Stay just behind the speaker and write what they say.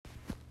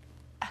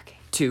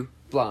2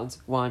 blondes,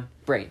 1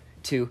 brain.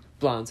 2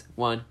 blondes,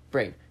 1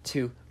 brain.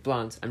 2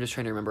 blondes. I'm just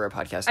trying to remember our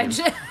podcast name.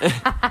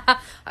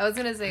 I was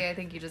gonna say, I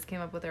think you just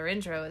came up with our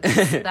intro.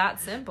 It's that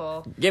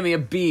simple. Give me a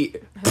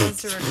beat. Oh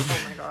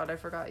my god, I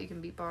forgot you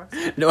can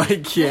beatbox. No, I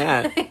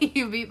can't.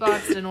 You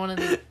beatboxed in one of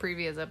the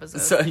previous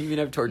episoses. So you mean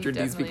I've tortured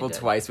these people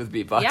twice with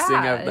beatboxing?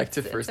 Yeah, I'd like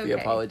to firstly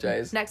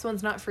apologize. Next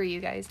one's not for you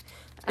guys.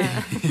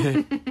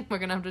 We're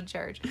gonna have to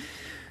charge.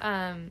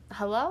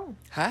 Hello.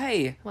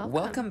 Hi.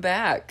 Welcome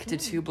back to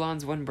 2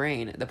 Blondes, 1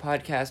 Brain, the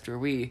podcast where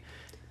we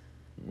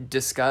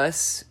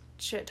discuss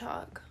shit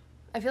talk.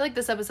 I feel like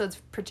this episode's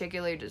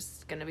particularly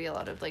just gonna be a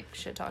lot of like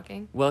shit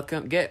talking.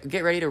 Welcome.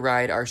 Get ready to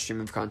ride our stream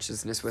of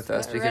consciousness with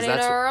us because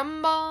ready to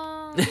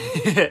rumble.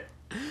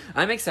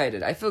 I'm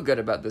excited. I feel good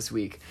about this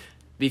week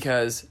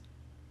because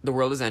the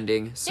world is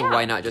ending, so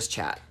why not just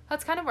chat?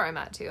 That's kind of where I'm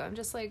at too. I'm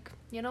just like,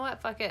 you know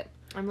what? Fuck it.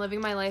 I'm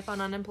living my life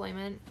on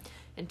unemployment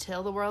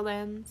until the world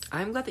ends.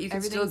 I'm glad that you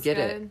can still get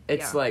it.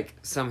 It's like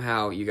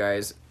somehow you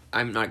guys.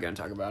 I'm not going to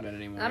talk about it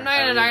anymore. I'm not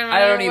going to talk about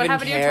it. I don't even care.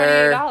 What happened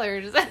to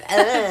your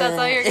 $28? That's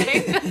all you're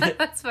getting?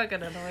 That's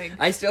fucking annoying.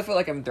 I still feel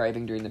like I'm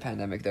thriving during the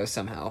pandemic, though,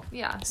 somehow.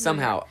 Yeah.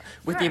 Somehow.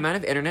 With the amount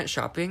of internet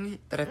shopping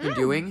that I've been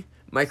doing,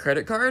 my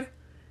credit card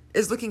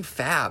is looking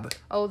fab.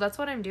 Oh, that's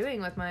what I'm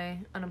doing with my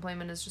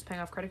unemployment, is just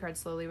paying off credit cards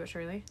slowly but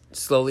surely.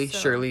 Slowly,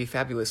 surely,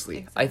 fabulously.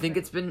 Exactly. I think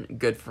it's been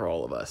good for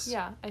all of us.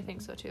 Yeah, I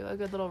think so, too. A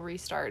good little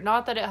restart.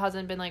 Not that it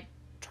hasn't been, like,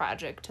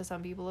 tragic to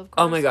some people, of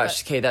course. Oh my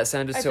gosh, okay, that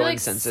sounded so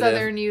insensitive. I feel like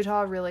Southern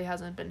Utah really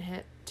hasn't been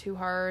hit too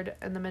hard,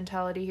 and the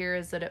mentality here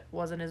is that it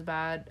wasn't as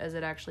bad as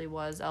it actually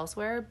was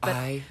elsewhere.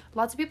 But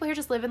lots of people here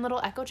just live in little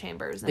echo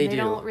chambers, and they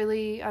don't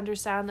really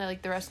understand that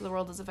like the rest of the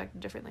world is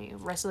affected differently. The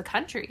rest of the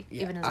country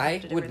even is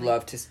affected differently. I would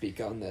love to speak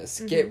on this.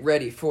 Mm-hmm. Get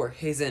ready for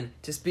Hazen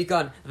to speak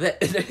on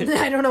that.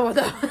 I don't know what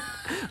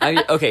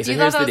that. Okay, so here's the deal.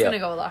 You thought that was gonna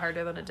go a lot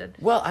harder than it did.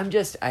 Well,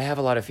 I have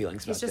a lot of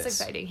feelings about this. He's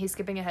just exciting. He's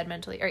skipping ahead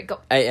mentally. All right, go.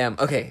 I am.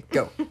 Okay,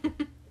 go.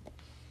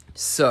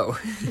 So,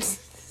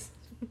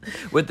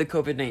 with the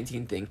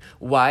COVID-19 thing,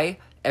 why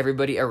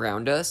everybody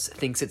around us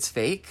thinks it's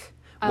fake,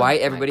 why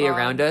everybody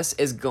around us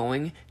is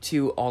going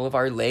to all of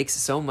our lakes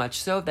so much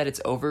so that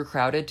it's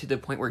overcrowded to the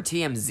point where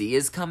TMZ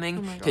is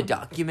coming to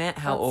document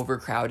how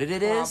overcrowded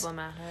it is.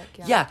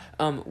 Problematic, yeah.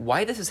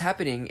 Why this is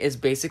happening is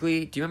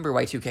basically, do you remember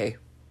Y2K?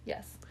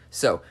 Yes.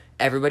 So,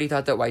 everybody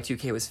thought that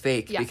Y2K was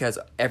fake because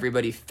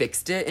everybody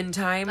fixed it in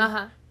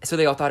time, so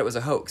they all thought it was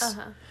a hoax.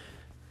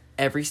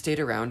 Every state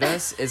around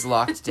us is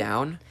locked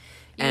down.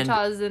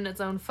 Utah is in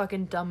its own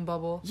fucking dumb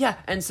bubble. Yeah,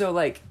 and so,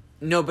 like,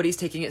 nobody's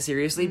taking it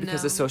seriously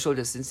because the social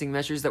distancing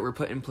measures that were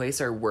put in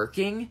place are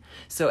working,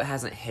 so it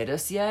hasn't hit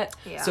us yet.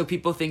 Yeah. So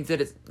people think that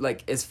it's,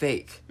 like, is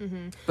fake.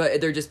 Mm-hmm.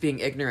 But they're just being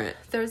ignorant.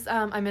 There's,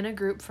 I'm in a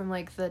group from,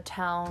 like, the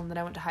town that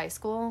I went to high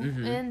school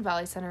in,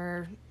 Valley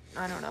Center,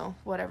 I don't know,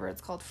 whatever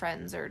it's called,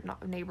 friends or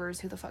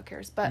neighbors, who the fuck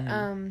cares. But,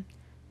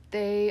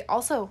 they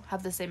also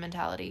have the same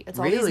mentality. It's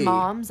all these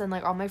moms and,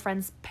 like, all my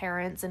friends'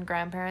 parents and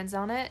grandparents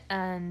on it,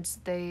 and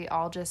they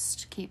all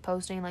just keep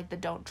posting, like, the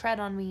don't tread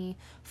on me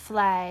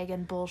flag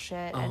and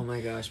bullshit. Oh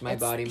my gosh, my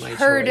body, my choice.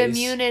 Herd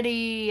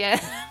immunity.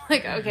 And I'm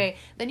like, okay,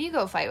 then you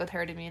go fight with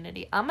herd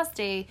immunity. I'm gonna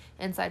stay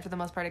inside for the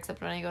most part, except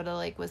when I go to,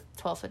 like, with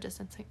 12-foot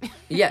distancing.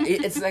 Yeah,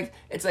 it's like...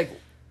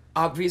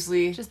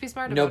 Obviously, just be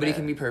smart. Nobody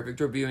can be perfect.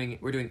 We're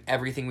doing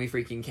everything we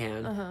freaking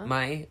can.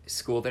 My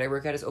school that I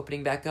work at is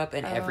opening back up,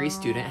 and every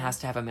student has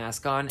to have a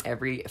mask on.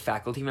 Every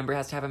faculty member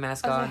has to have a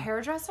mask on. As a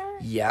hairdresser?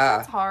 Yeah,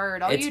 that's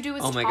hard. All you do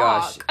is talk. Oh my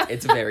gosh,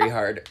 it's very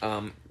hard.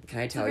 Can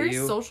I tell you? It's a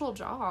very social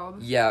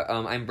job. Yeah.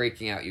 I'm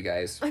breaking out, you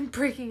guys. I'm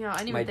breaking out. I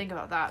didn't even think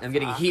about that. I'm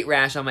getting a heat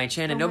rash on my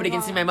chin, and nobody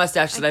can see my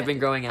mustache that I've been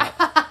growing out.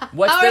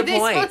 What's How the are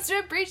point? They supposed to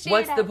appreciate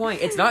What's the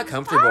point? It's not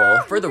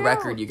comfortable. For the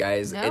record, you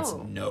guys, it's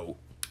no.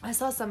 I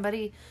saw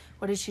somebody.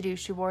 What did she do?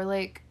 She wore,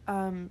 like,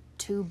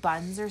 2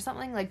 buns or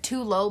something. Like,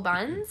 2 low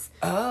buns.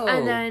 Oh.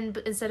 And then,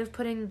 instead of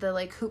putting the,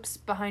 like, hoops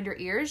behind her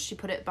ears, she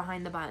put it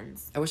behind the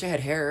buns. I wish I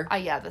had hair.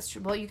 Yeah, that's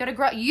true. Well, you gotta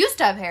grow... You used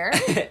to have hair.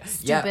 Stupid.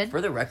 Yeah,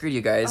 for the record,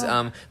 you guys,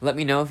 let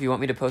me know if you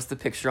want me to post the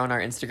picture on our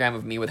Instagram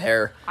of me with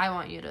hair. I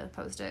want you to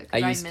post it,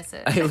 because I miss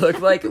it. I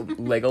look like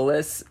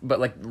Legolas, but,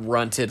 like,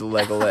 runted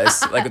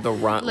Legolas. Like, with the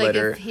runt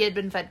litter. Like, if he had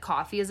been fed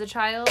coffee as a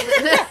child.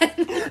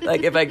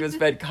 Like, if I was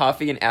fed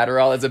coffee and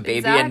Adderall as a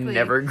baby and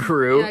never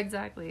grew. Yeah,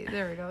 exactly.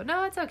 There we go.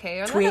 No, it's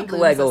okay. Twink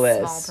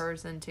Legolas. A small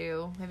person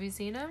too. Have you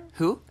seen him?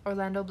 Who?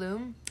 Orlando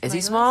Bloom. Is he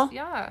small?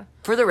 Yeah.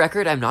 For the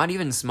record, I'm not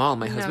even small.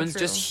 My husband's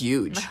just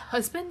huge. My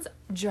husband's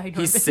ginormous.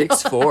 He's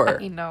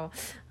 6'4". I know.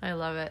 I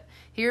love it.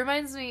 He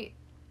reminds me.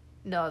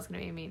 No, it's gonna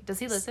be mean. Does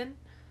he listen?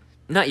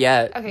 Not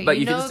yet. Okay, but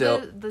you can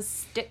still. The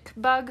stick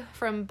bug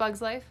from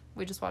Bug's Life.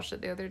 We just watched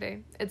it the other day.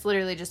 It's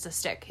literally just a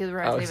stick. He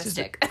reminds me of a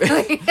stick.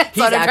 That's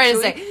what I'm trying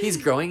to say. He's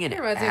growing an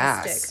ass. Me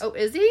of a stick. Oh,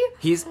 is he?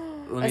 He's.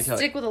 Let me a tell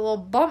stick with a little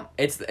bump.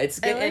 It's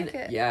getting. Like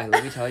it. Yeah,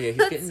 let me tell you,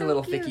 he's getting a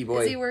little thicky boy.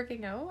 Is he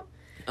working out?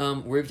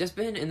 We've just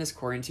been in this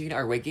quarantine.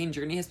 Our weight gain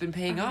journey has been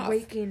paying off.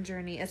 Weight gain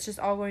journey. It's just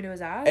all going to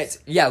his ass. It's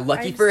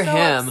lucky I'm for so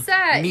him.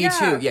 upset. Me Yeah,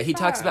 too. Yeah, he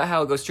talks fuck. about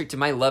how it goes straight to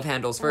my love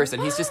handles first,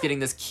 and he's just getting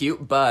this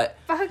cute butt.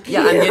 Fuck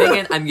Yeah,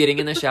 you. I'm getting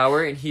in the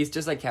shower, and he's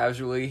just like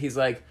casually. He's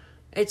like,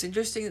 "It's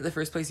interesting that the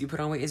first place you put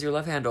on weight is your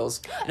love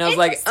handles." And I was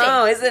like, Interesting.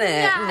 "Oh, isn't it?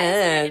 Yeah, Nah,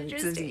 it's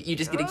interesting. you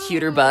just get a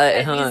cuter butt,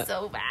 That'd huh?" be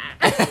so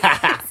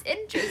bad. It's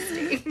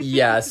interesting.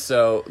 Yeah.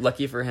 So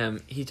lucky for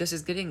him, he just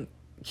is getting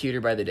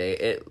cuter by the day.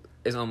 It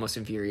is almost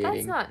That's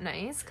infuriating. not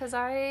nice, because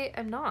I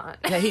am not.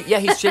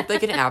 He's shaped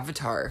like an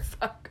avatar,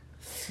 Fuck.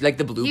 like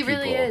the blue He people.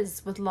 really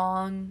is, with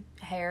long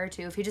hair,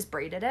 too. If he just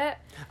braided it.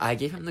 I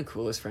gave him the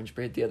coolest French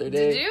braid the other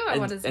day. Did you? I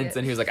wanna see and it.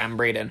 then he was like, "I'm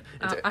braiding."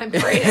 I'm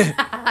braided.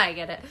 I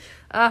get it.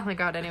 Oh my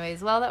god.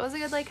 Anyways, well, that was a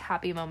good like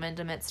happy moment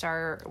amidst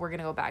our. We're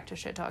gonna go back to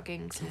shit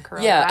talking some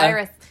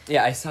coronavirus.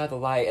 Yeah, I saw the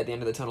light at the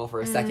end of the tunnel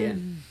for a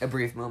second, a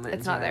brief moment.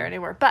 It's not there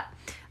anymore. But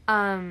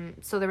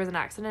so there was an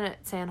accident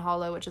at San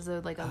Hollow, which is a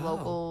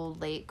local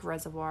lake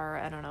reservoir.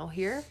 I don't know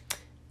here.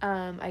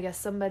 I guess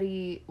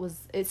somebody was.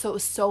 It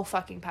was so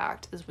fucking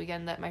packed this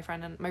weekend that my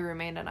friend and my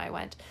roommate and I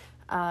went.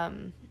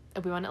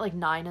 We went at like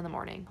 9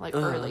 a.m, like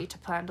early to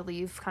plan to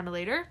leave kind of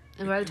later.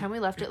 And by the time we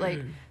left at like,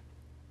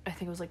 I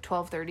think it was like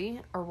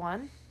 12:30 or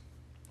 1.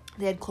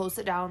 They had closed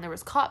it down. There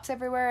was cops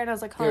everywhere, and I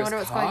was like, "Oh, I wonder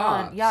what's going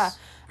on." Yeah,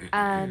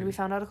 and we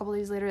found out a couple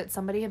days later that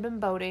somebody had been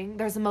boating.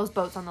 There's the most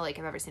boats on the lake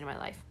I've ever seen in my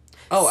life.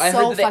 Oh, I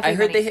So heard that fucking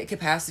they many. hit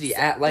capacity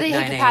at like They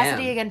 9 hit a.m.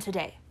 capacity again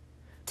today.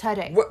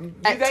 What, you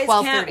at guys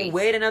 12:30. can't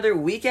wait another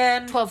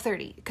weekend.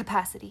 12:30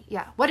 capacity.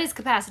 Yeah. What is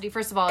capacity?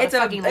 First of all, It's a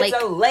a fucking lake.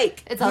 It's a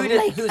lake. It's a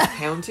lake. Who's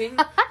counting?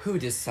 Who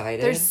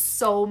decided? There's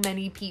so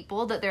many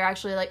people that they're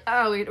actually like,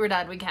 "Oh, we're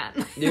done. We can't."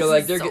 You're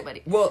like, There's they're so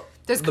many. well.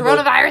 There's the boat-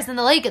 coronavirus in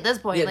the lake at this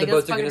point. Yeah, like, the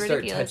boats it's are gonna fucking start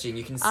ridiculous. touching.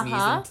 You can sneeze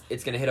Uh-huh. and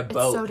it's gonna hit a It's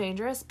boat. so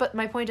dangerous. But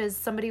my point is,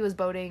 somebody was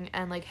boating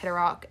and like hit a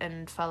rock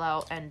and fell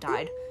out and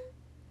died.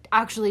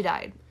 Actually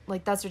died.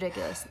 Like, that's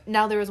ridiculous.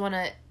 Now there was one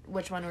at,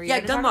 which one were you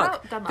Yeah, gonna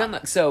talk about?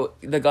 Gunlock. So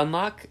the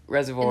Gunlock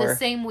Reservoir. In the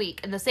same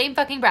week, in the same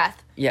fucking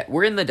breath. Yeah,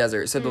 we're in the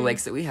desert, so the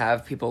lakes that we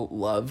have, people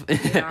love.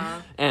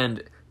 Yeah.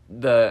 And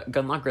the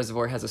Gunlock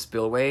Reservoir has a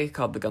spillway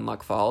called the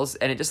Gunlock Falls,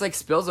 and it just like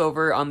spills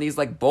over on these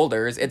like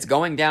boulders. It's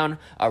going down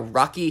a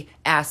rocky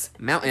ass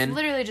mountain. It's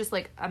literally just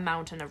like a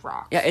mountain of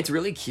rock. Yeah, it's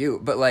really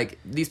cute, but like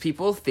these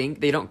people think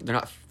they're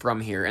not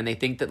from here, and they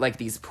think that like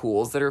these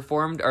pools that are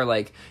formed are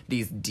like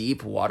these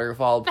deep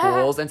waterfall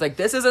pools, and it's like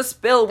this is a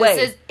spillway.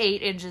 This is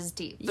 8 inches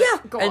deep. Yeah,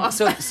 Go and on.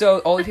 so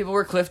all the people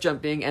were cliff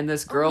jumping, and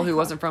this girl who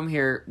wasn't from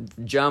here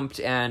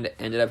jumped and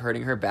ended up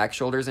hurting her back,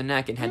 shoulders, and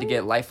neck, and had to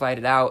get life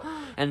flighted out.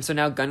 And so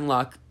now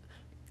Gunlock,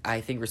 I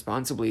think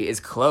responsibly, is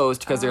closed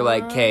because they're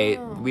like, "Okay,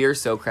 we are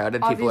so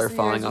crowded, people are Obviously,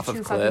 falling you're off too of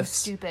fucking cliffs."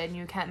 stupid and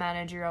you can't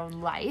manage your own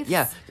life.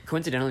 Yeah,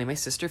 coincidentally, my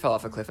sister fell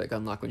off a cliff at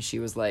Gunlock when she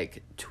was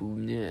like I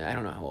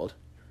don't know how old.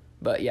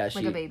 But yeah,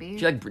 Like a baby?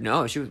 She like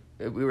no,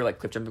 we were like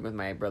cliff jumping with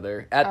my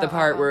brother at the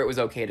part where it was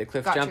okay to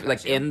cliff Got jump, you, like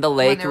got you. in the When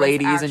lake, there was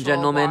ladies and actual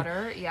gentlemen.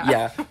 water,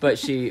 yeah. But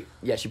she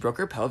broke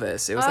her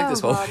pelvis. It was like this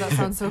whole God, that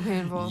sounds so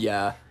painful.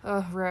 yeah.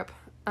 Oh, rip.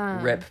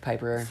 Rip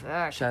Piper.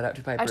 fuck. Shout out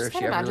to Piper I just if she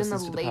can't ever imagine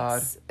listens the to the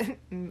pod.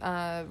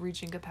 lakes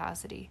reaching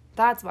capacity.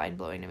 That's mind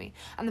blowing to me.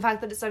 And the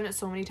fact that it's done it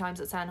so many times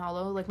at San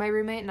Hollow. Like my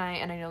roommate and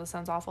I know this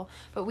sounds awful,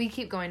 but we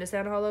keep going to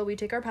San Hollow. We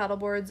take our paddle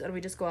boards and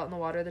we just go out in the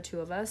water, the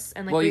two of us.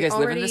 And like, Well, we you guys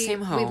live in the already-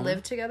 same home. We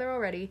live together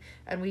already,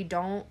 and we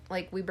don't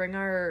like we bring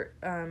our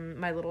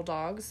my little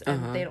dogs,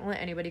 and they don't let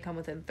anybody come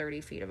within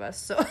 30 feet of us.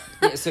 So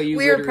Yeah, so you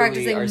we are literally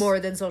practicing are more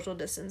than social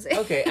distancing.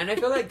 Okay, and I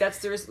feel like that's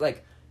there's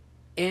like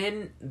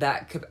in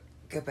that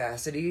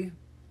capacity.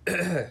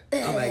 Oh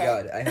my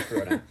god, I have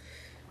corona.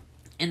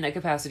 In that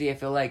capacity, I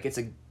feel like it's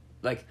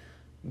like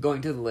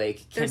going to the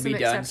lake can There's be some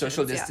done exceptions,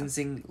 social yeah.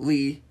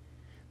 distancingly,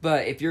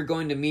 but if you're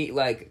going to meet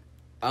like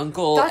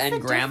uncle That's and the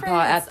grandpa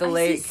difference. at the I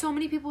lake, see so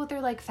many people with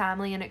their like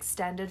family and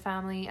extended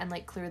family and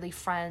like clearly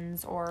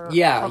friends or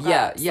yeah,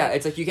 hookups.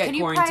 it's like you get Can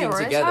you quarantined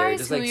prioritize together.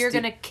 Just who like you're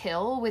gonna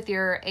kill with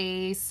your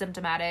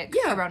asymptomatic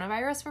Yeah.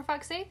 coronavirus, for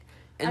fuck's sake?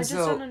 And I just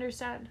so- don't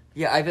understand.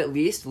 Yeah, I've at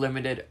least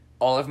limited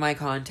all of my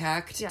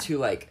contact Yeah. to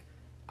like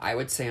I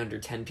would say under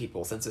 10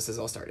 people since this has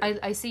all started.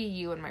 I see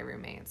you and my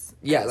roommates. at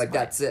Yeah, this like, point.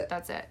 that's it.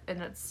 That's it,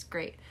 and it's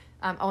great.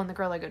 And the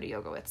girl I go to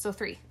yoga with, so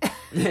 3.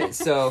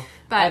 So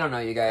But I don't know,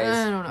 you guys.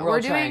 I don't know. We're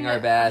all trying our I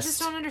best. just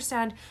don't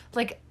understand.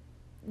 Like,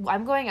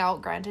 I'm going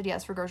out, granted,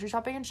 yes, for grocery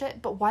shopping and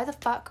shit, but why the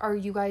fuck are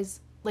you guys,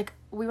 like,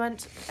 we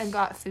went and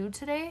got food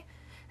today,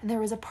 and there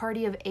was a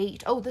party of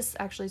 8. Oh, this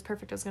actually is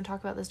perfect. I was going to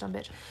talk about this dumb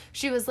bitch.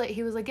 He was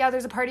like, yeah,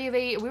 there's a party of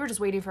 8. We were just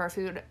waiting for our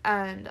food,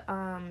 and,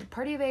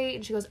 party of 8,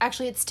 and she goes,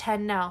 actually, it's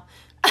 10 now.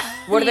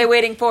 What are they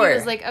waiting for? He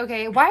was like,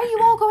 okay, why are you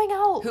all going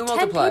out? Who 10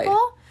 multiplied?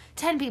 people?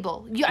 10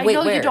 people. I Wait,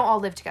 know where? you don't all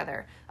live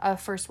together.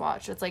 First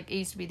watch. It's like, it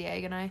used to be the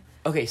egg and I.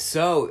 Okay,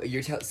 so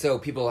so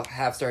people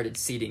have started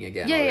seating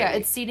again. Yeah, already.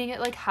 it's seating at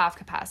like half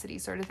capacity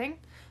sort of thing.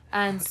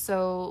 And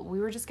so we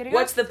were just getting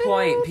What's our the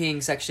point? food,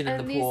 Peeing section in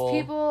and the these pool.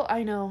 people,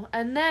 I know.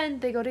 And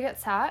then they go to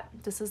get sat.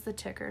 This is the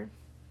ticker.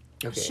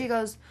 Okay. She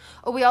goes,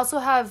 oh, we also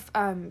have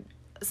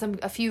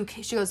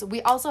she goes,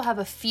 we also have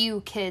a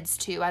few kids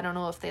too. I don't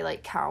know if they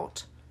like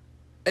count.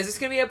 Is this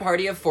gonna be a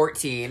party of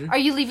 14? Are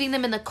you leaving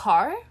them in the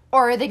car?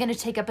 Or are they going to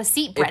take up a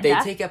seat, Brenda? If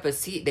they take up a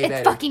seat, they it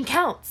better... fucking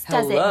counts.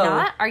 Does it Hello?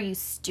 not? Are you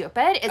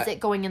stupid? Is it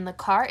going in the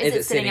car? Is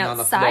it sitting on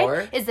the outside?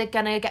 floor? Is it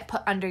going to get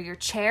put under your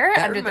chair?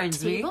 That under the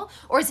reminds me. table?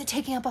 Or is it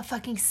taking up a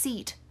fucking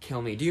seat?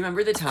 Kill me. Do you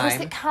remember the Of course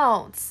time? it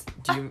counts.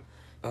 Do you...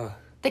 Ugh.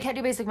 They can't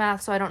do basic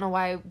math, so I don't know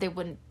why they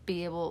wouldn't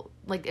be able...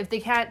 Like, if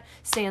they can't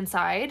stay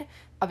inside...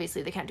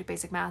 Obviously, they can't do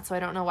basic math, so I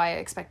don't know why I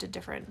expected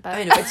different. But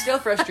I know. It's still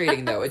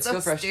frustrating, though. It's So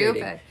still frustrating.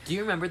 stupid. Do you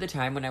remember the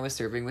time when I was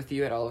serving with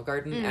you at Olive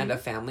Garden and a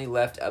family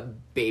left a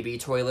baby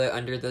toilet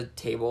under the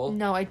table?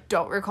 No, I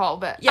don't recall,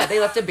 but... Yeah,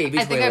 they left a baby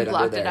I toilet think I under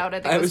blocked there. it out. I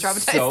think I was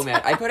traumatized. so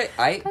mad. I put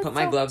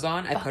my so gloves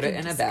on, I put it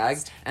fucking in a bag,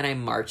 disgusting. and I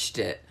marched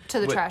it. To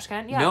the trash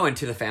can? Yeah. No, and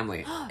to the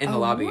family. In the Oh.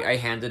 lobby. I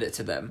handed it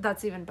to them.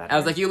 That's even better. I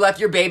was like, you left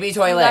your baby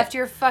toilet. You left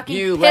your fucking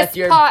You piss left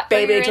your pot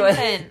baby for your toilet.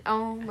 infant.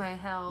 Oh my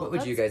hell. What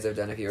would you guys have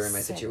done if you were in my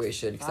sick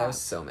situation? Because I was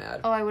fuck. so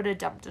mad. Oh, I would have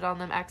dumped it on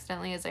them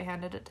accidentally as I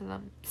handed it to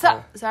them.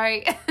 So,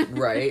 sorry.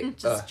 Right?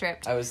 Just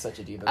tripped. I was such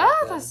a diva. Oh, back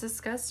then. that's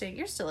disgusting.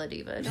 You're still a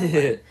diva. Don't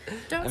worry.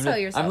 Don't sell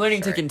yourself I'm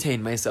learning short. to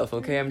contain myself,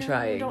 okay? I'm No,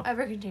 trying. Don't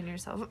ever contain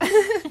yourself.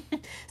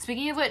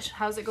 Speaking of which,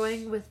 how's it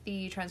going with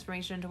the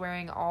transformation into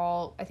wearing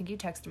all... I think you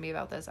texted me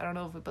about this. I don't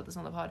know if we put this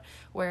on the pod.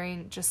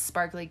 Wearing just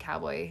sparkly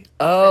cowboy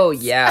Oh,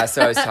 outfits. yeah.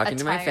 So I was talking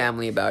to my Attire.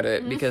 family about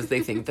it because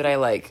they think that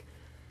I,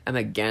 am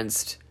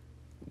against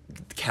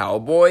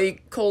cowboy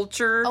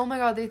culture. Oh my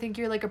god, they think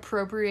you're like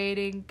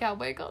appropriating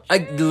cowboy culture.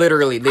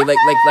 Literally, they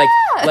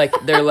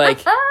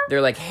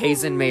they're like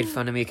Hazen made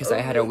fun of me because I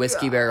had a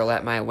whiskey barrel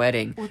at my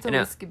wedding. What's a And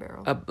whiskey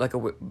barrel?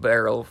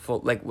 Barrel full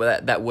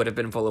that would have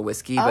been full of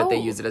whiskey, but they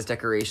Oh. used it as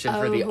decoration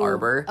for the Oh.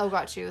 arbor. Oh,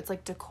 got you. It's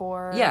like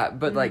decor. Yeah,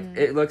 but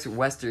it looks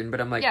Western. But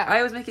I'm like, Yeah.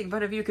 I was making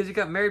fun of you because you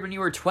got married when you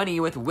were 20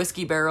 with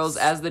whiskey barrels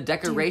as the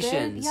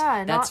decorations.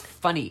 Yeah, That's not-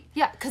 funny.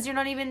 Yeah, because you're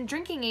not even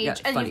drinking age, Yeah,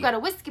 and funny. you've got a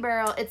whiskey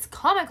barrel. It's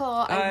comical.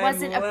 I I'm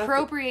wasn't laughing.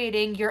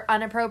 appropriating your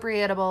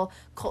unappropriatable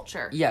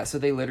culture. Yeah, so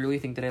they literally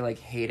think that I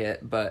hate it,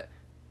 but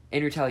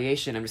in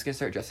retaliation, I'm just gonna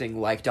start dressing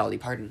like Dolly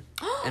Parton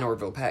and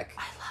Orville Peck.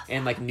 I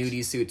love And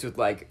nudie suits with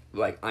like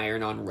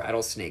iron-on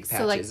rattlesnake patches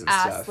So like and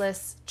stuff.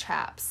 assless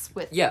chaps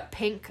with Yeah.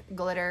 pink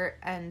glitter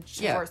and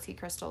Yeah. Swarovski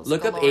crystals.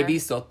 Look up galore. AB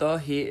Soto.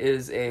 He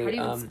is How do you a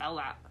even spell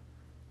that?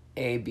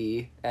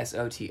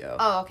 ABSOTO.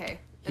 Oh, okay.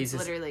 He's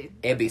It's just- literally.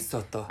 AB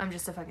Soto. I'm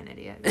just a fucking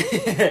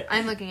idiot.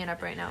 I'm looking it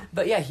up right now.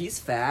 But yeah, he's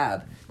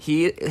fab.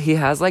 He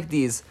has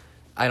these.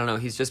 I don't know.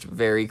 He's just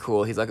very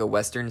cool. He's like a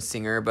Western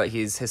singer, but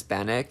he's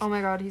Hispanic. Oh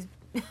my god, he's.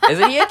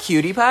 Isn't he a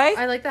cutie pie?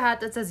 I like the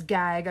hat that says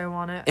 "gag." I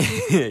want it.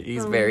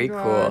 He's Oh my very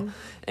God. cool,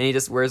 and he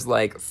just wears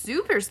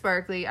Super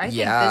sparkly. I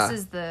Yeah. think this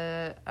is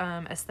the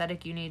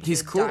aesthetic you need to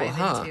He's cool, dive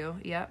huh? into.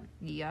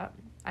 Yep.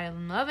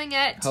 I'm loving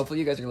it. Hopefully,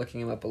 you guys are looking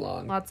him up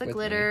along. Lots of with me.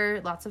 glitter,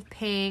 lots of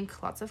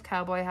pink, lots of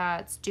cowboy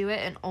hats. Do it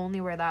and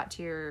only wear that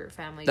to your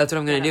family. That's what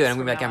I'm gonna do, and I'm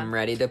gonna be like, from I'm now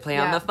ready to play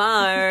on Yeah. the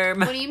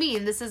farm. on. What do you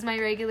mean? This is my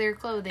regular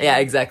clothing. Yeah,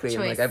 exactly.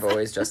 I'm choice. I've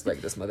always dressed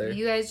like this mother.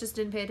 You guys just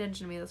didn't pay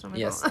attention to me. That's not my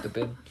Yes, fault.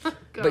 stupid.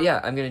 God. But yeah,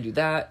 I'm gonna do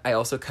that. I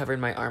also covered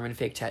my arm in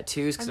fake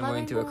tattoos because I'm going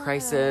loving through a that.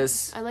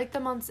 crisis. I like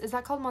the Is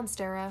that called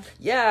Monstera?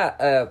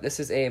 Yeah,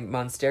 this is a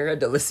Monstera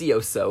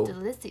Delicioso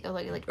Delicioso. Oh,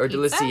 like or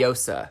pizza?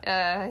 Deliciosa.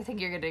 I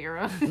think you're getting it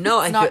wrong.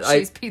 No, it's I not feel-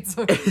 cheese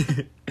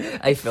pizza.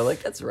 I feel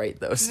like that's right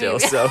though. Still,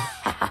 Maybe. so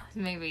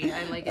Maybe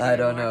I like it. I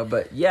don't even more. know,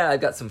 but yeah,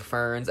 I've got some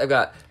ferns. I've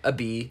got a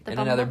bee The and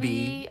another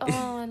bumblebee. bee.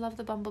 Oh, I love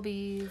the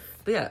bumblebees.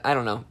 But yeah, I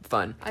don't know,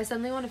 fun. I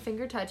suddenly want a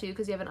finger tattoo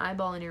because you have an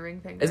eyeball in your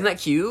ring finger. Isn't that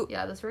cute?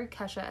 Yeah, that's very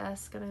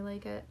Kesha-esque, and I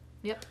like it.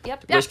 Yep.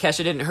 Wish Kesha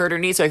didn't hurt her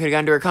knee so I could have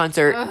gone to her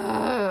concert.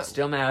 Ugh.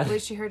 Still mad.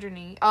 Wish she hurt her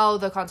knee. Oh,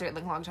 the concert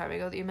like a long time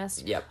ago that you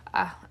missed. Yep.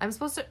 I'm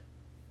supposed to.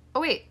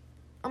 Oh wait.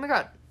 Oh my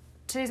god.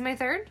 Today's May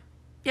 3rd.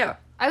 Yeah.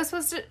 I was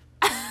supposed to.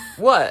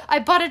 What? I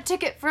bought a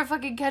ticket for a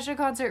fucking Kesha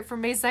concert for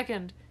May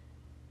 2nd.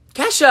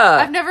 Kesha!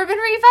 I've never been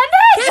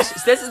refunded.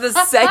 This is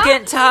the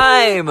second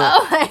time.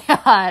 Oh my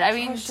god. I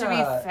mean, to be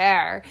Kesha.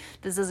 fair,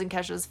 this isn't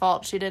Kesha's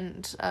fault. She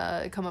didn't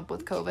come up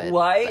with COVID.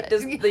 Why but-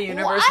 does the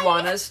universe Why?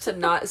 want us to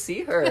not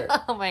see her?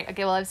 Oh my.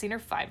 Okay, well, I've seen her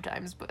 5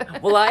 times,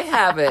 but. Well, I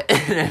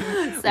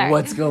haven't. Sorry.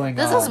 What's going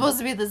This on? is supposed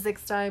to be the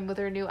 6th time with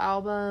her new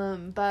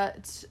album,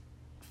 but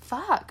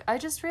fuck, I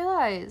just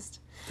realized.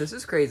 This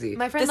is crazy.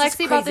 My friend This is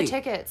Lexi bought the crazy.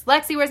 tickets.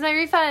 Lexi, where's my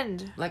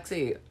refund?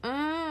 Lexi,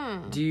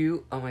 do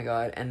you... Oh my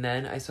god. And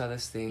then I saw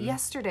this thing.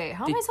 Yesterday.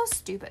 How am I so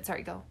stupid?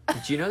 Sorry, go.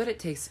 Did you know that it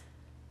takes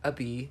a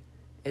bee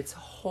its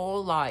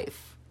whole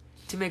life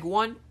to make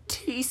 1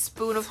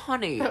 teaspoon of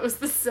honey? That was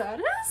the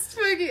saddest.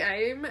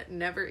 I'm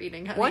never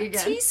eating honey 1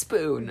 again.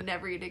 teaspoon.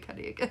 Never eating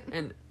honey again.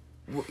 And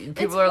Its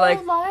people are like...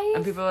 whole life?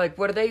 And people are like,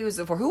 what do they use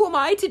it for? Who am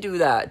I to do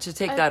that? To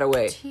take that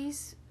away?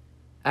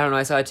 I don't know.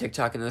 I saw a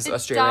TikTok and this It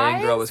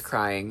Australian girl dies? was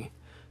crying.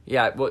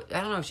 Yeah, well,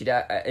 I don't know if she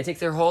died. It takes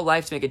their whole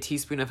life to make a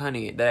teaspoon of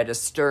honey that I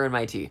just stir in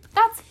my tea.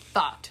 That's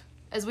fucked.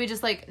 As we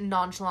just like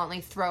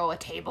nonchalantly throw a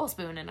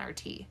tablespoon in our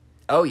tea.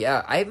 Oh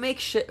yeah, I make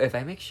shit. If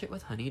I make shit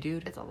with honey,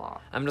 dude, It's a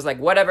lot. I'm just like,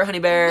 whatever, honey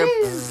bear.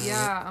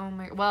 Yeah. Oh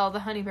my. Well, the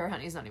honey bear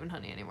honey's not even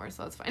honey anymore,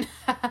 so that's fine.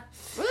 Well,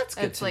 that's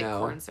good It's to like know.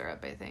 corn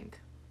syrup, I think.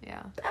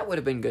 Yeah. That would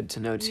have been good to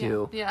know,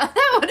 too. Yeah,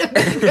 that would have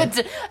been good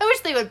to... I wish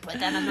they would put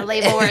that on the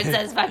label where it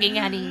says fucking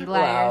honey,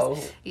 liars. Wow.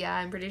 Yeah,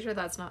 I'm pretty sure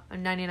that's not...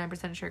 I'm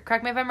 99% sure.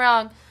 Correct me if I'm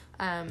wrong.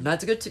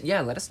 That's good to...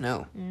 Yeah, let us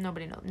know.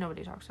 Nobody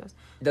talks to us.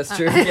 That's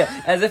true.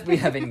 Yeah, as if we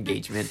have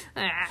engagement.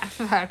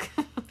 Fuck.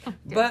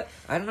 But,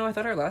 I don't know, I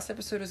thought our last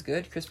episode was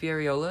good. Crispy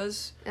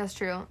areolas. That's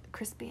true.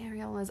 Crispy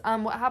areolas.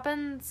 What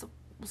happens...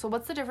 So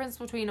what's the difference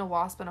between a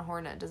wasp and a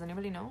hornet? Does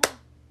anybody know?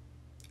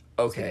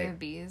 Okay. Speaking of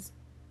bees.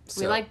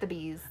 So, we like the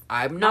bees.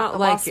 I'm Not not the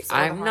like wasps or the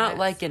I'm not hornets.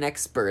 like an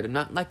expert. I'm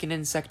not like an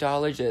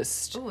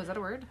insectologist. Oh, is that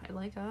a word? I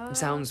like that. It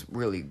sounds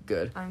really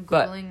good. I'm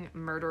But googling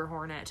murder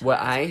hornet. what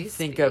as I we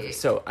think speak. of,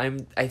 so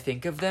I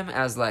think of them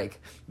as like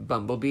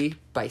bumblebee,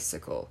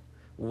 bicycle,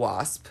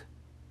 wasp,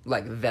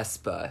 like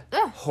Vespa,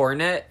 Ugh.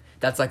 hornet.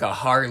 That's like a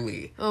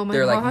Harley. Oh my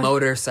They're like God.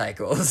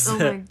 motorcycles. Oh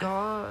my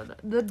god.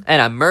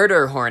 And a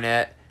murder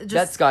hornet. Just-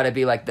 That's got to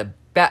be like the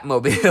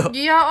Batmobile.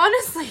 Yeah,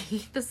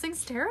 honestly, this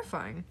thing's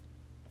terrifying.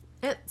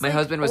 It's My like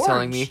husband was orange.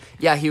 telling me,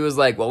 yeah, he was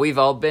like, well, we've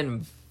all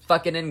been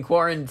fucking in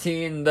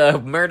quarantine. The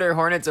murder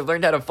hornets have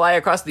learned how to fly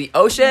across the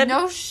ocean.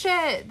 No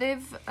shit.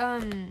 They've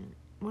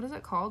what is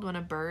it called when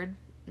a bird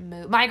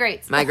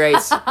migrates?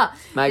 Migrates. They've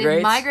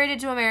Migrates. migrated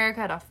to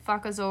America to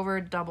fuck us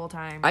over double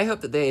time. I hope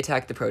that they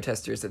attack the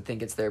protesters that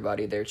think it's their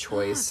body, their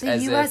choice. The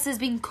as U.S. if, is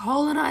being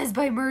colonized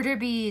by murder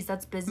bees.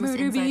 That's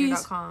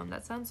businessinsider.com.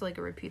 That sounds like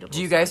a reputable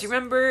do you guys source.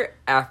 remember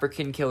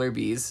African killer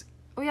bees?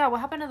 Oh yeah, what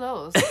happened to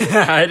those?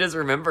 I just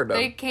remembered them.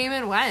 They came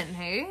and went,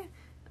 hey?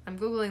 I'm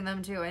Googling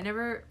them too. I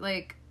never,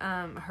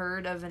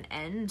 heard of an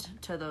end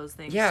to those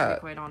things, to Yeah. be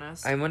quite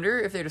honest. I wonder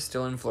if they're just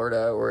still in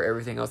Florida or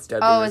everything else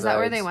deadly Oh, is that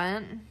where resides. they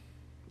went?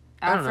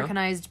 I don't know.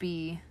 Africanized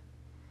bee.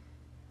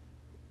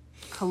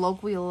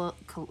 Colloquial.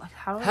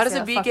 How How does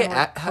a bee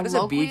get? How does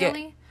a bee get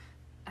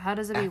How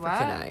does a bee what?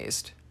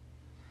 Africanized?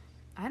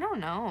 I don't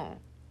know.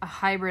 A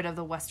hybrid of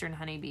the western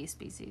honeybee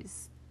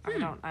species. I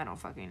don't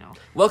fucking know.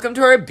 Welcome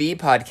to our bee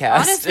podcast.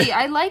 Honestly,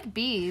 I like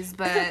bees,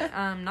 but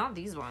not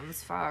these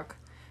ones. Fuck.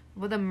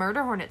 Well, the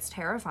murder hornet's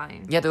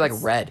terrifying. yeah, they're like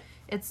red.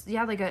 It's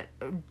like a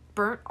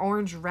burnt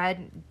orange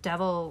red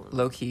devil.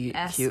 Low key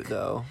Esque. cute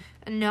though.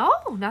 No,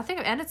 nothing.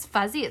 And it's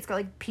fuzzy. It's got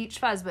like peach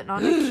fuzz, but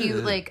not a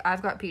cute,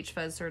 I've got peach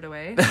fuzz sort of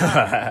way.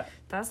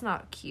 That's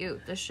not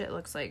cute. This shit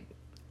looks like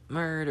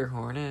Murder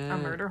hornet. a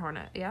murder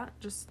hornet. Yeah,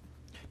 just.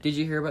 Did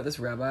you hear about this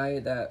rabbi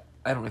that,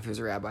 I don't know if he was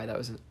a rabbi,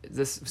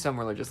 some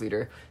religious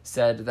leader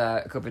said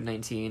that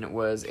COVID-19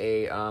 was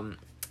a,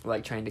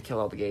 trying to kill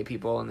all the gay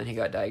people, and then he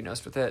got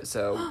diagnosed with it.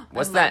 So,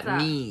 what's love that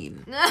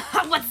mean?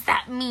 What's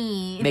that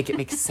mean? Make it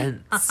make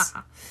sense.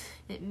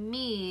 It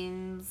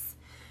means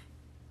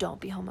don't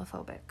be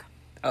homophobic.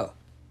 Oh,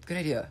 good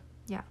idea.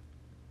 Yeah.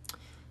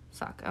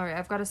 Fuck. All right,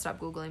 I've got to stop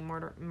Googling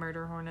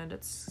murder hornet.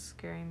 It's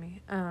scaring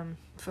me.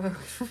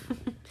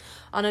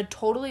 On a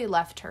totally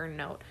left turn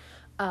note,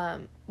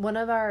 one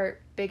of our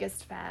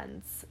biggest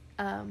fans,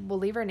 we'll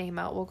leave her name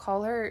out. We'll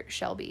call her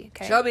Shelby.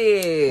 Okay.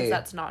 Shelby! 'Cause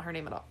that's not her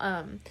name at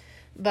all.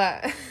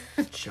 But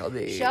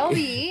Shelby.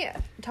 Shelby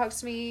talks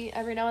to me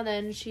every now and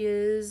then. She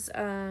is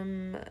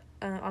on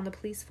the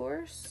police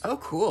force. Oh,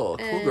 cool.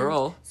 Cool And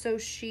girl. So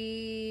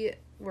she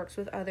works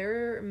with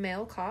other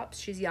male cops.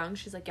 She's young.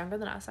 She's younger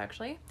than us,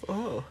 actually.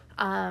 Oh.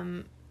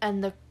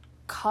 And the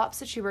cops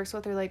that she works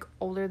with are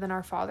older than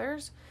our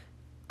fathers.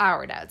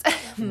 Our dads.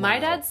 My Wow.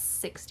 dad's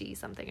 60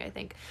 something, I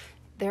think.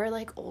 They're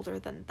older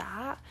than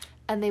that,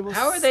 and they will.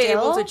 How are they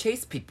able still- to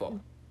chase people?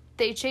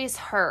 They chase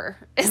her.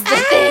 Is the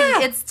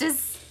thing. It's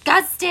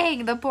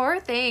disgusting. The poor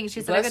thing.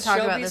 She said I could Bless talk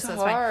about Shelby's this.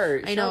 That's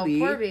heart, fine. I know, Shelby.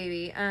 poor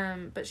baby.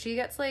 But she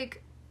gets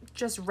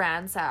just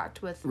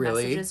ransacked with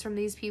Really? messages from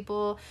these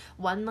people.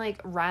 One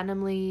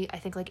randomly, I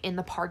think in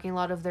the parking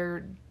lot of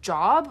their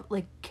job,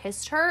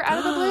 kissed her out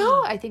of the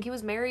blue. I think he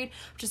was married.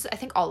 I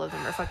think all of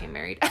them are fucking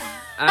married.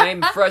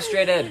 I'm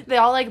frustrated. They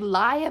all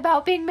lie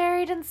about being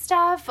married and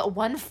stuff.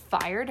 One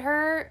fired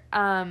her,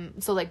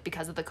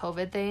 because of the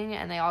COVID thing,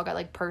 and they all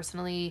got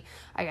personally,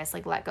 I guess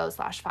let go /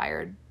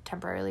 fired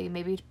temporarily,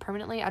 maybe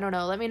permanently. I don't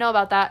know. Let me know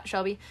about that,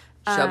 Shelby.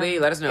 Shelby,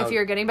 let us know. if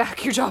you're getting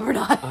back your job or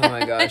not. Oh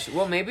my gosh.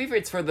 Well, maybe if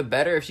it's for the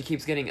better if she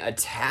keeps getting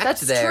attacked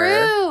That's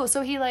there. true.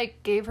 So he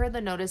gave her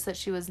the notice that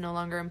she was no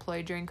longer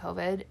employed during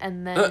COVID,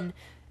 and then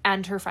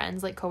and her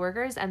friends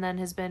coworkers, and then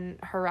has been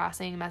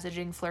harassing,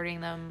 messaging,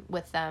 flirting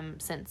with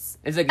them since.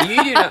 It's you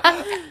do not.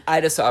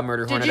 I just saw a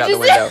murder hornet you out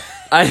the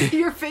just- window.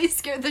 Your face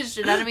scared the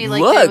shit out of me. Look,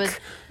 it was.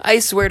 I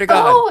swear to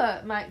God.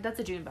 Oh, that's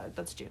a June bug.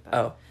 That's a June bug.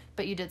 Oh.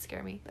 But you did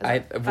scare me. I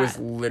That's was bad.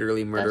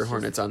 literally murder That's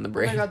hornets on the Oh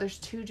brain. my god, there's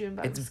 2 June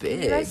bugs. It's Can you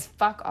big. guys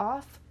fuck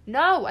off?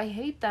 No, I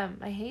hate them.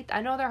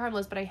 I know they're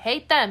harmless, but I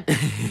hate them.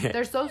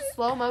 They're so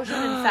slow motion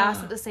and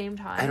fast at the same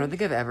time. I don't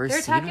think I've ever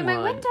They're seen attacking one.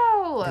 my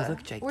window. They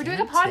look We're doing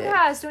a gigantic.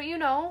 podcast, don't you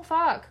know?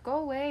 Fuck, go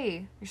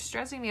away. You're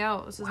stressing me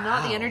out. This is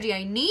not the Wow. energy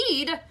I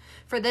need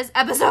for this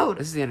episode.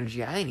 This is the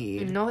energy I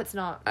need. No, it's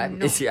not. I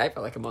No. feel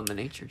like I'm on the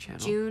Nature Channel.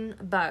 June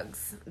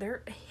bugs.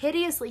 They're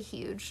hideously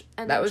huge,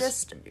 and That they was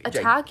just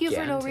attack you for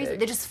no gigantic. reason.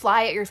 They just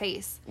fly at your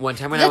face. One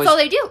time when That's I was all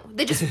they do.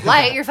 They just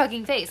fly at your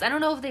fucking face. I don't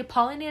know if they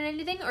pollinate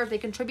anything or if they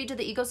contribute to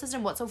the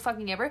ecosystem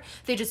whatsoever.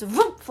 They just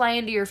fly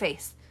into your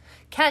face.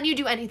 Can you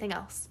do anything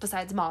else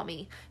besides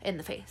mommy in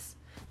the face?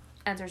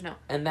 Answer is no.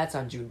 And that's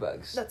on June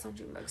bugs. That's on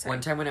June bugs. One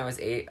time when I was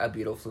 8, a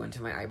beetle flew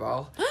into my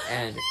eyeball,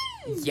 and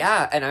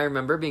yeah, and I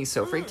remember being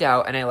so freaked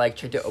out, and I like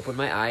tried to open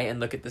my eye and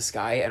look at the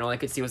sky, and all I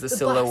could see was the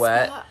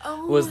silhouette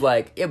was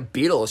like a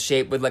beetle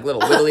shape with like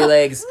little wiggly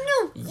legs.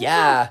 No.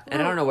 Yeah,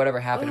 and I don't know whatever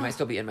happened. It might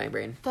still be in my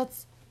brain.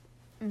 That's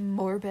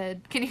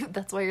morbid. Can you?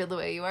 That's why you're the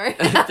way you are.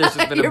 There's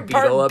just been a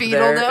beetle up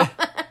there. Now.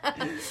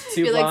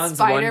 2 You're blondes,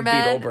 like 1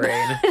 beetle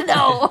brain.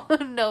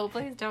 No,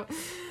 please don't.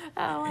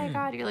 Oh my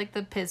god, you're like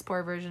the piss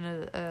poor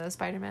version of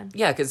Spider-Man.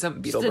 Yeah, because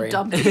some beetle Just brain. a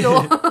dumb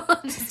beetle.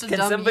 Just a Can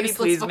dumb, somebody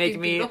please make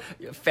me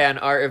beetle. fan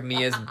art of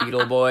me as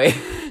Beetle Boy?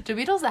 Do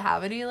beetles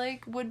have any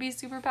like would-be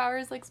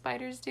superpowers like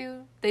spiders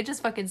do? They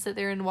just fucking sit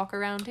there and walk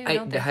around too,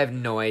 don't they? I have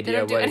no idea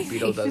don't do what a anything.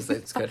 beetle does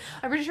that's good.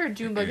 I'm pretty sure a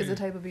June bug is a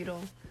type of beetle.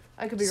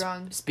 I could be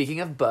wrong. Speaking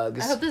of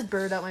bugs. I hope this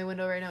bird out my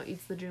window right now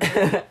eats the June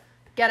bug.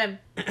 Get him.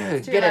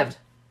 It's to your Get him. left.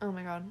 Oh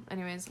my god.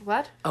 Anyways,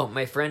 what? Oh,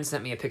 my friend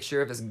sent me a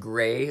picture of this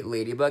gray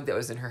ladybug that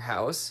was in her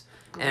house.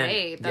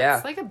 Gray? And,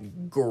 That's like a...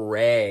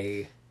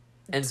 Gray.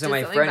 And so Did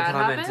my something friend bad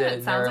happen? commented, It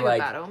and they sounds were like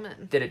a like, bad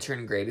omen. did it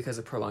turn gray because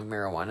of prolonged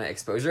marijuana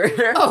exposure?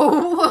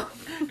 Oh!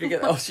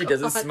 Because all she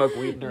does is God. smoke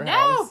weed in her No!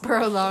 house.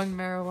 Prolonged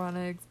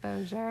marijuana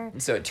exposure.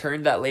 So it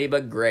turned that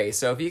ladybug gray.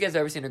 So if you guys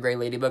ever seen a gray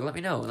ladybug, let me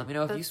know. Let me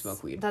know if you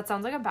smoke weed. That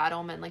sounds like a bad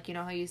omen. Like, you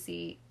know how you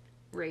see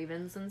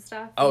ravens and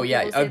stuff? Oh When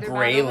yeah, people say a they're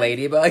gray bad omens?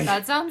 ladybug.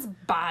 That sounds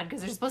bad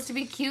because they're supposed to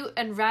be cute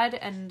and red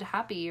and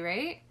happy,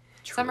 right?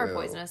 Some are True.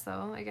 poisonous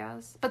though, I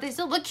guess. But they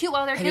still look cute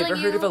while they're Have you killing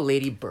ever heard of a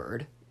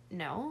ladybird?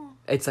 No.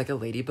 It's like a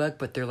ladybug,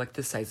 but they're like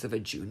the size of a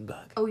June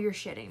bug. Oh, you're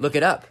shitting. Look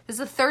it up. This is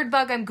the third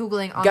bug I'm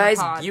Googling on Guys,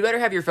 the pod. you better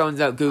have your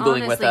phones out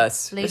Googling with Honestly,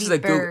 us. This is a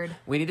Google. ladybird.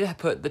 We need to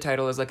put the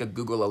title as like a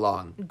Google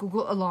along.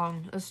 Google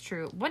along. That's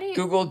true. What do you...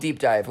 Google deep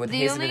dive with the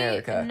Hazen only... and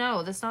Erica.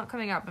 No, that's not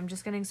coming up. I'm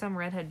just getting some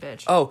redhead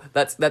bitch. Oh,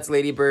 that's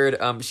Lady Bird.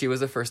 She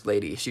was a first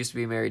lady. She used to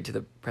be married to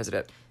the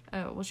president.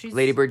 Oh, well, she's...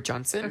 Lady Bird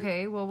Johnson.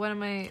 Okay, well, what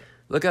am I...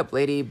 Look up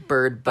Lady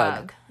Bird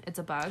bug. It's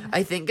a bug.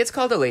 I think it's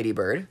called a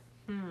ladybird.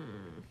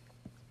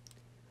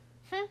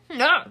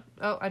 No.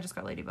 Oh, I just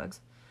got ladybugs.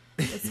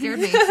 It scared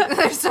me.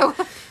 They're so...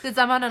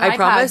 I'm on an I iPad,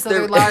 promise so they're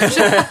they're- large.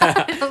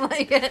 I don't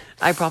like it.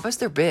 I promise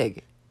they're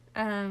big.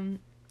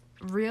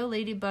 Real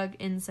ladybug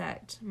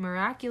insect.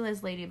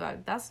 Miraculous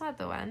ladybug. That's not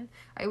the one.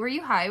 Were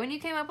you high when you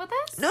came up with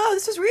this? No,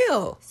 this is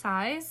real.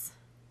 Size?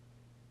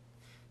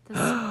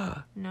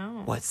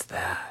 No. What's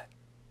that?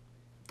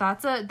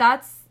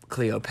 That's...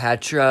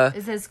 Cleopatra.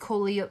 It says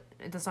coleo...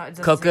 That's not... It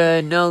doesn't say-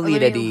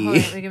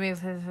 Coconolidity. Give me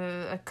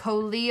a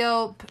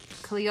Cleoptera.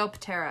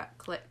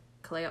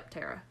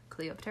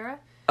 Cleoptera?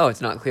 Oh,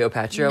 it's not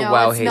Cleopatra. No,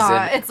 Wow, it's Hazen.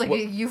 not. It's like a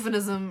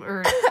euphemism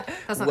or...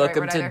 That's not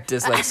Welcome the to right word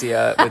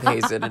Dyslexia with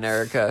Hazen and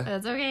Erica.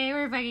 That's okay.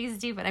 We're fucking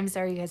stupid. I'm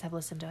sorry you guys have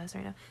listened to us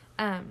right now.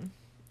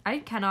 I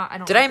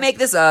don't... Did I make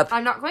this up?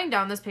 I'm not going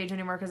down this page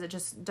anymore because it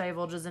just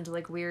divulges into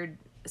like weird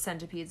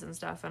centipedes and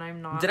stuff, and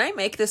I'm not... Did I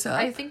make this up?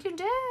 I think you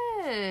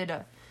did.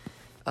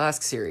 I'll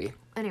ask Siri.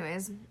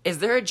 Anyways. Is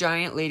there a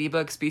giant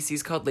ladybug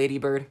species called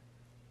ladybird?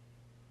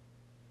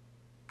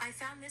 I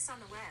found this on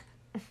the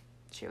web.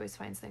 She always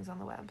finds things on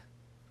the web.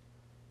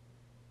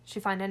 She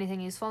find anything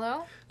useful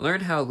though?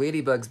 Learn how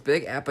ladybug's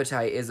big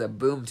appetite is a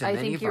boom to I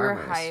many think you were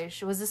farmers.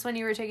 high. Was this when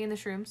you were taking the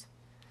shrooms?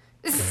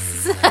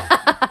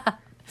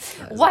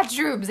 What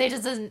shrooms?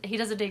 He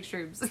doesn't take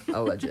shrooms.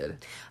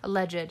 Alleged.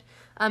 Alleged.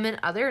 In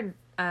other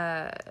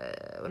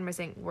what am I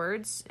saying?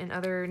 Words in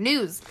other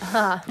news.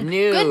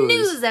 News. Good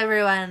news,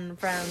 everyone.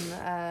 From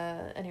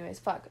anyways,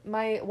 fuck.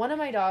 One of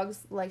my dogs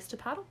likes to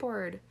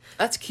paddleboard.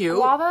 That's cute.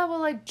 Guava will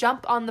like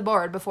jump on the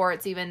board before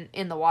it's even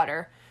in the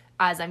water,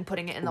 as I'm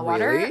putting it in the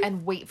water, Really?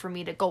 and wait for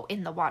me to go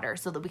in the water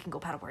so that we can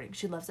go paddleboarding.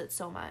 She loves it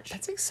so much.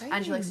 That's exciting.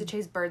 And she likes to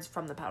chase birds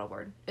from the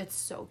paddleboard. It's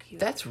so cute.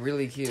 That's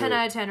really cute. 10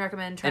 out of 10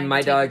 recommend trying And to my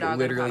take your dog on a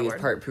literally is paddleboard.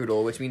 part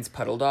poodle, which means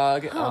puddle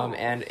dog. Oh.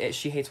 And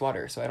she hates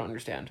water, so I don't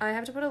understand. I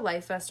have to put a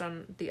life vest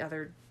on the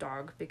other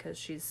dog because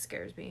she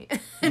scares me.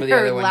 But the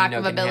Her other one, lack you know,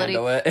 of can ability.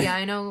 handle it. Yeah,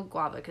 I know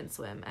Guava can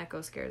swim.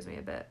 Echo scares me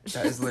a bit.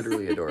 That is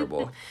literally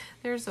adorable.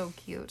 They're so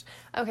cute.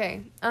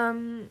 Okay.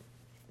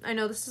 I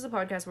know this is a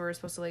podcast where we're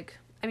supposed to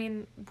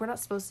we're not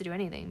supposed to do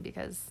anything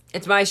because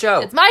It's my show.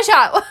 it's my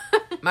show.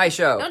 My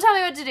show. Don't tell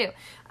me what to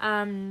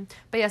do.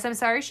 But yes, I'm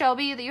sorry,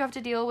 Shelby, that you have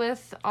to deal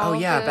with all Oh,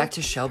 yeah, the back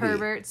to Shelby.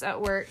 perverts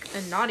at work,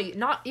 and not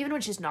even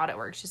when she's not at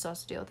work, she still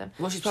has to deal with them.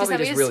 Well, she's She probably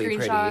sent me just a really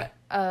screenshot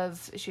pretty.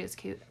 of she is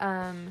cute.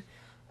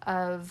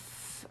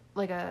 Of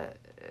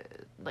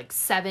like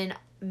 7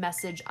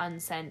 message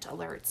unsent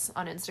alerts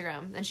on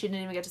Instagram, and she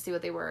didn't even get to see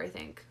what they were. I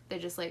think they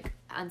just like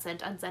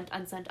unsent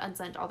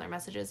all their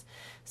messages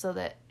so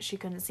that she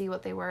couldn't see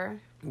what they were.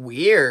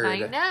 Weird. I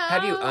know. How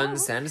do you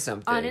unsend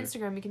something? On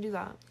Instagram, you can do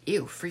that.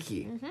 Ew,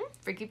 freaky.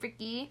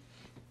 Freaky.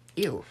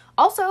 Ew.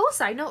 Also,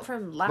 side note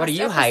from last What are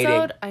you episode.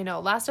 hiding? I know.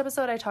 Last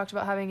episode, I talked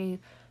about having a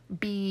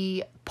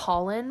bee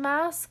pollen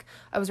mask.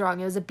 I was wrong.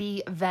 It was a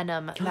bee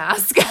venom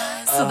mask.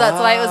 So that's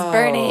why it was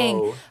burning.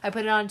 Oh. I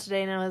put it on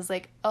today and I was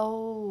like,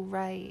 oh,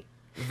 right.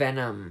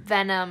 Venom.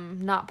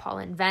 Venom, not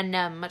pollen.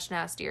 Venom, much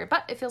nastier.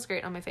 But it feels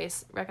great on my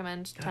face.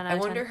 Recommend 10 out I of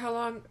 10. wonder how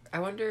long. I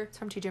wonder. It's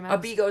from TJ A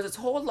Maxx. bee goes its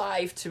whole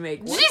life to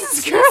make one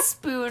Jesus Christ.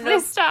 spoon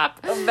Please stop.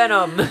 of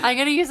venom. I'm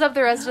going to use up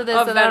the rest of this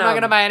Of and then I'm not Venom.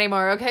 going to buy any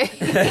more,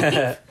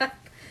 okay?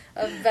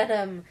 Of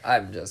Venom.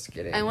 I'm just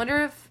kidding. I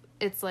wonder if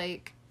it's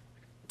like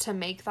to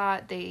make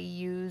that they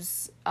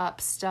use up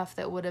stuff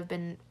that would have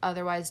been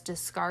otherwise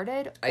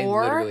discarded, I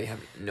or literally have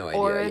no idea.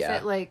 or if yeah.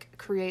 it like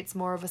creates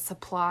more of a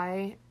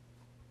supply,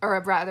 or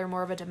rather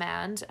more of a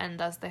demand, and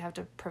thus they have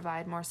to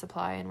provide more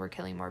supply, and we're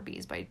killing more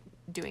bees by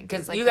doing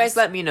things like you this. guys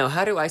let me know,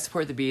 how do I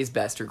support the bees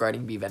best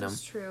regarding bee venom?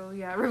 That's true.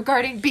 Yeah,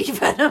 regarding bee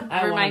venom I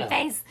for wanna my know.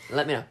 face.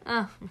 Let me know.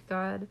 Oh my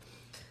god.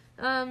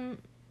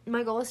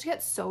 My goal is to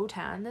get so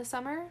tan this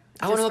summer.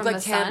 I wanna just look from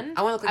like the tan- sun.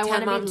 I wanna look like I Tan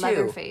wanna Mom be too.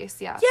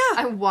 Leatherface. Yeah.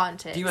 Yeah. I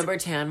want it. Do you remember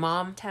Tan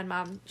Mom? Tan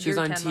Mom? She was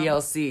You're on Tan Mom.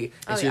 TLC, and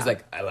Oh, she was yeah.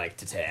 like, I like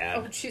to tan.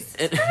 Oh Jesus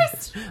And-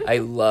 Christ. I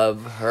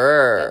love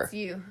her. That's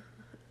you.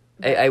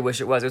 I wish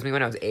it was. It was me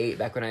when I was 8,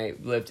 back when I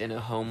lived in a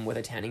home with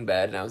a tanning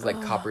bed, and I was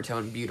like copper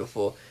tone,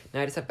 beautiful.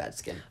 Now I just have bad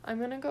skin. I'm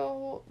gonna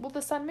go. Well,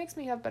 the sun makes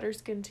me have better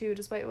skin too,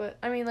 despite what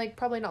I mean. Like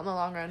probably not in the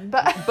long run,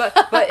 but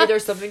But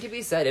there's something to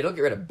be said. It'll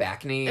get rid of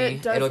acne.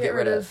 it does It'll get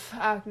rid of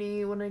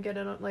acne when I get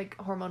like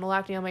hormonal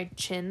acne on my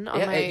chin. On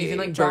Yeah, my you can,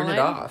 like, burn it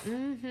off.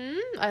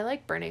 I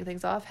like burning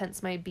things off.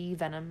 Hence my bee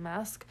venom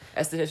mask.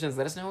 Estheticians,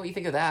 let us know what you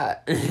think of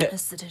that.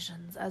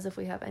 Estheticians, as if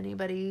we have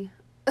anybody.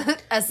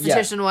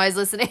 Esthetician wise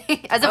listening,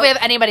 as if we have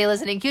anybody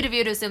listening. Cute of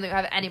you to assume that we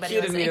have anybody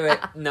Cute of me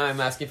listening. to now I'm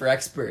asking for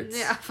experts.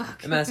 Yeah,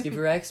 fuck. I'm asking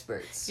for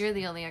experts. You're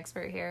the only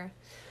expert here.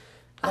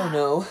 Oh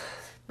no.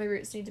 My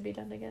roots need to be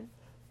done again.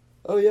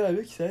 Oh yeah, I'm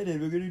excited.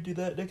 We're gonna do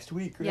that next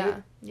week,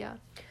 right? Yeah.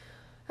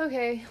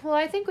 Okay, well,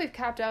 I think we've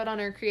capped out on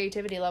our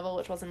creativity level,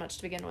 which wasn't much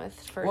to begin with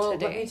for Well,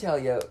 today. let me tell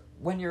you,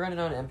 when you're running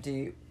on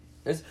empty,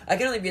 I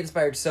can only be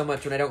inspired so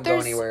much when I don't go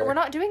anywhere. We're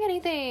not doing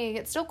anything.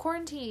 It's still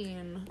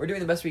quarantine. We're doing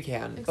the best we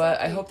can, but I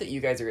Exactly. hope that you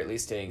guys are at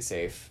least staying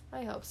safe.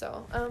 I hope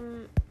so.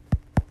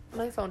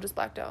 My phone just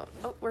blacked out.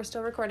 Oh, we're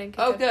still recording.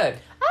 Okay, Oh, good.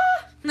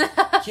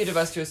 Ah! Cute of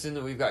us to assume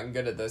that we've gotten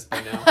good at this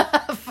by now.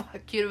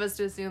 Fuck, cute of us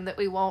to assume that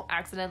we won't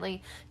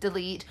accidentally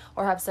delete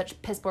or have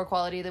such piss poor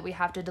quality that we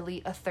have to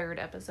delete a third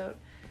episode.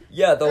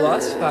 Yeah, the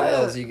Lost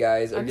Files, you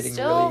guys, are I'm getting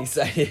still- really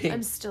exciting.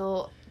 I'm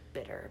still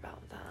bitter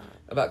about that.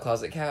 About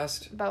Closet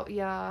Cast. About,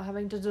 yeah,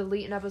 having to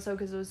delete an episode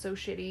because it was so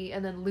shitty,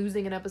 and then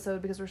losing an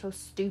episode because we're so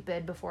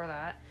stupid before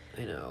that.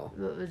 I know.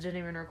 We didn't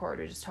even record,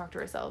 we just talked to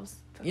ourselves.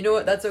 You know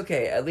what? That's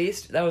okay. At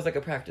least that was like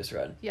a practice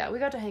run. Yeah, we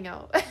got to hang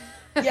out.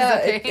 Yeah,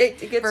 Okay.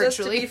 it gets us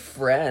to be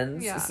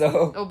friends. Yeah.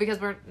 So Oh, because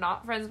we're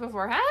not friends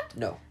beforehand?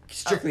 no,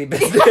 strictly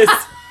business.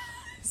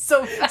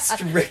 So bad.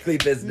 Strictly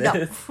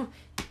business. No.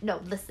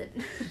 No, listen.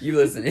 You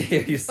listen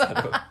here, you son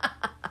of a...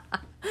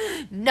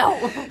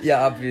 No.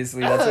 Yeah,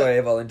 obviously that's why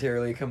I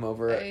voluntarily come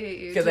over I hate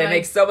you. because I Tonight-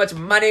 make so much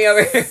money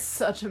over here.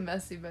 Such a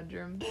messy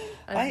bedroom.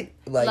 I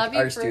like love you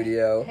our for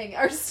studio.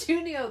 Our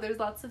studio. There's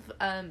lots of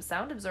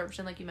sound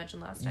absorption, like you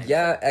mentioned last time.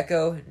 Yeah,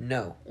 echo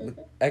no,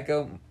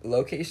 echo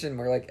location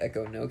more like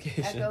echo no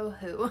cation. Echo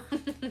who?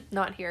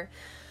 Not here.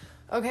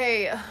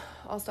 Okay,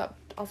 I'll stop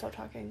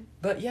talking.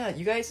 But yeah,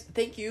 you guys,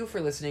 thank you for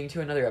listening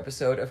to another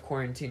episode of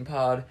Quarantine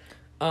Pod.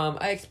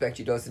 I expect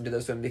you to listen to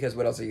this one because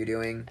what else are you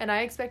doing? And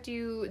I expect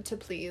you to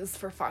please,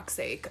 for fuck's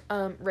sake,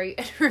 rate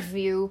and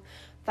review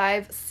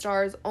 5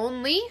 stars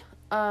only.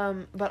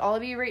 But all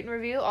of you rate and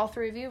review, all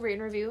 3 of you rate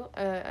and review.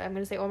 I'm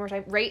gonna say it one more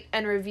time. Rate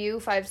and review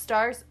 5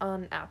 stars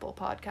on Apple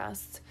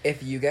Podcasts.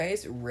 If you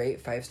guys rate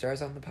 5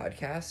 stars on the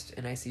podcast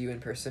and I see you in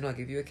person, I'll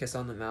give you a kiss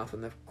on the mouth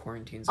when the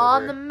quarantine's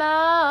On over. the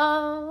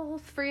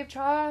mouth, free of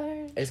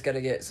charge. I just gotta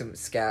get some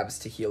scabs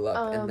to heal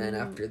up, and then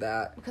after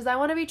that, Because I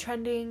want to be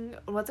trending.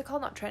 What's it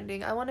called? Not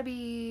trending. I want to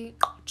be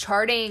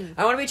charting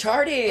I want to be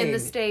charting in the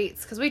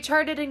States. Because we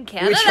charted in We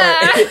Canada.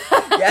 charted,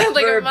 yeah,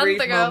 Like for a a month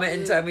brief ago. moment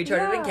in time, we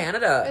charted in Yeah,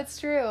 Canada. It's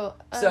true.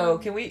 So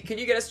can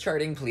you get us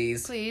charting,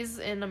 please? Please,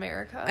 in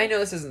America. I know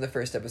this isn't the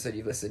first episode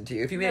you've listened to.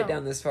 If you made it No.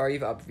 down this far,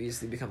 you've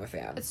obviously become a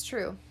fan. It's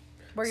true.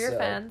 We're your So-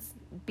 fans.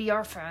 Be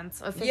our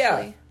fans, officially.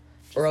 Yeah.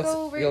 Or Just else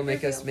go rate you'll and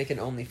make us review. make an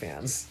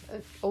OnlyFans.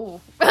 Oh.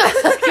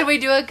 Can we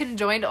do a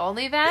conjoined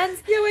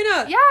OnlyFans? Yeah, why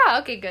not? Yeah,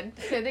 okay, good.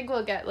 I think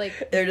we'll get,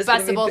 like, They're just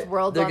best gonna of be both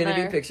worlds They're on gonna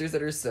there. be pictures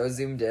that are so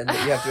zoomed in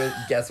that you have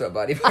to guess what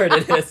body part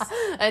it is.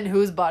 And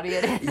whose body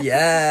it is.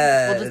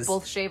 Yes. We'll just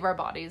both shave our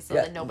bodies so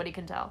Yeah. that nobody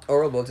can tell.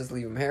 Or we'll just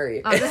leave them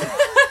hairy.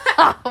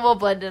 We'll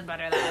blend in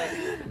better that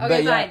way. Okay,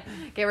 But yeah. fine.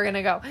 Okay, we're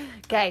gonna go.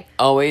 Okay.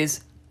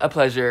 Always a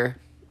pleasure.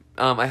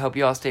 I hope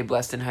you all stay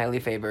blessed and highly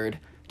favored.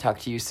 Talk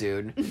to you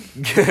soon.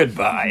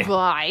 Goodbye.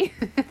 Bye.